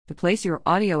To place your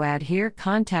audio ad here,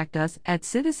 contact us at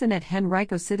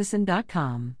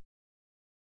citizen@henricocitizen.com.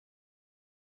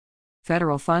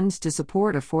 Federal funds to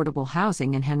support affordable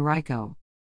housing in Henrico.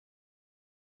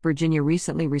 Virginia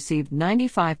recently received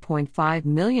 $95.5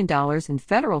 million in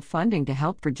federal funding to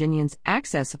help Virginians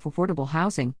access affordable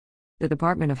housing. The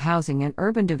Department of Housing and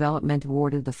Urban Development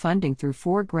awarded the funding through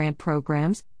 4 grant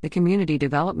programs: the Community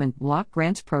Development Block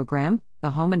Grants Program,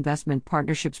 the Home Investment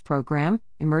Partnerships Program,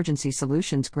 Emergency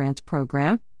Solutions Grants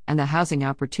Program, and the Housing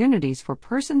Opportunities for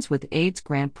Persons with AIDS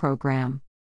Grant Program.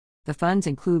 The funds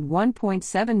include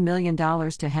 $1.7 million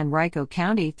to Henrico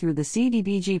County through the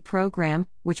CDBG program,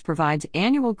 which provides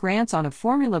annual grants on a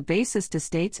formula basis to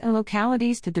states and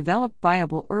localities to develop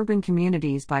viable urban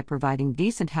communities by providing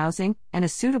decent housing and a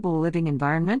suitable living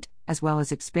environment, as well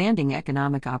as expanding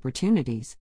economic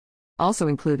opportunities. Also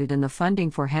included in the funding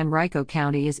for Henrico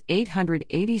County is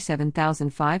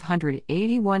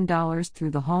 $887,581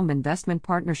 through the Home Investment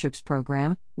Partnerships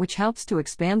Program, which helps to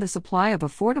expand the supply of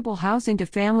affordable housing to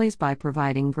families by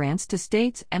providing grants to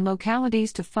states and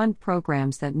localities to fund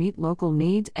programs that meet local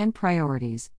needs and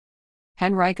priorities.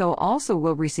 Henrico also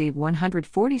will receive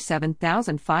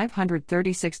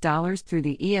 $147,536 through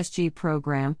the ESG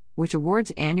program, which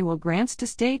awards annual grants to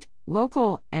state,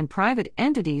 local, and private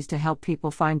entities to help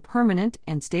people find permanent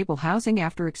and stable housing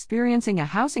after experiencing a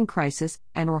housing crisis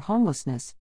and/or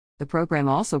homelessness. The program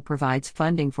also provides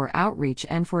funding for outreach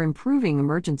and for improving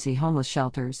emergency homeless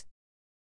shelters.